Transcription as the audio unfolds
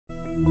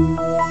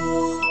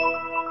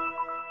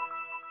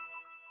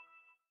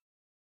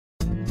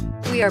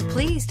We are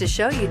pleased to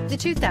show you the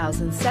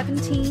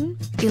 2017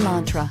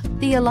 Elantra.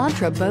 The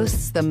Elantra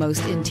boasts the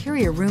most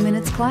interior room in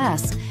its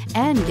class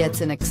and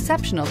gets an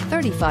exceptional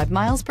 35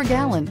 miles per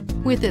gallon.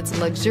 With its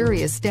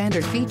luxurious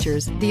standard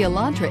features, the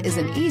Elantra is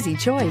an easy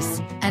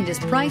choice and is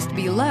priced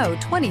below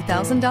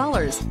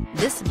 $20,000.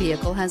 This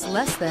vehicle has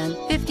less than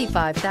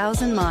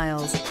 55,000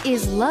 miles.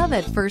 Is love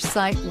at first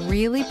sight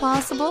really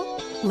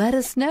possible? Let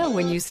us know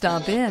when you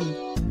stop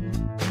in.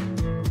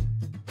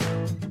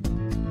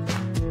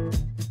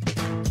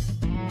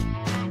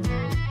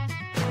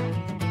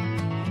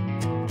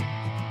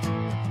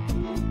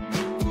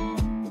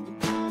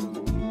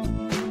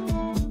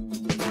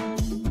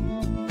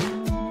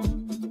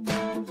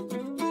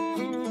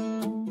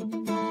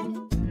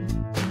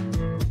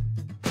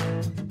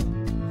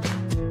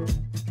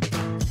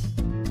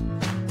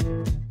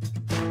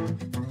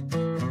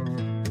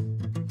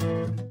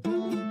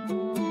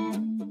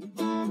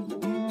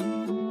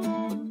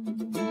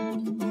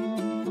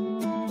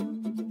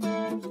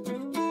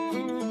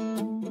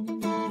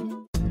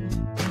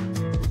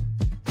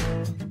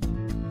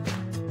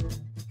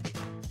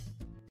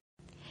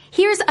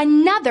 Here's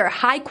another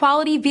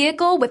high-quality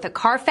vehicle with a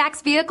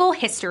Carfax Vehicle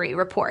History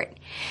Report.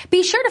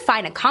 Be sure to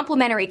find a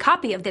complimentary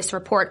copy of this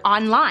report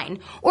online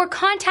or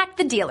contact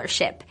the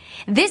dealership.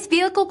 This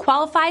vehicle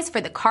qualifies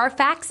for the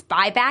Carfax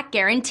Buyback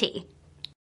Guarantee.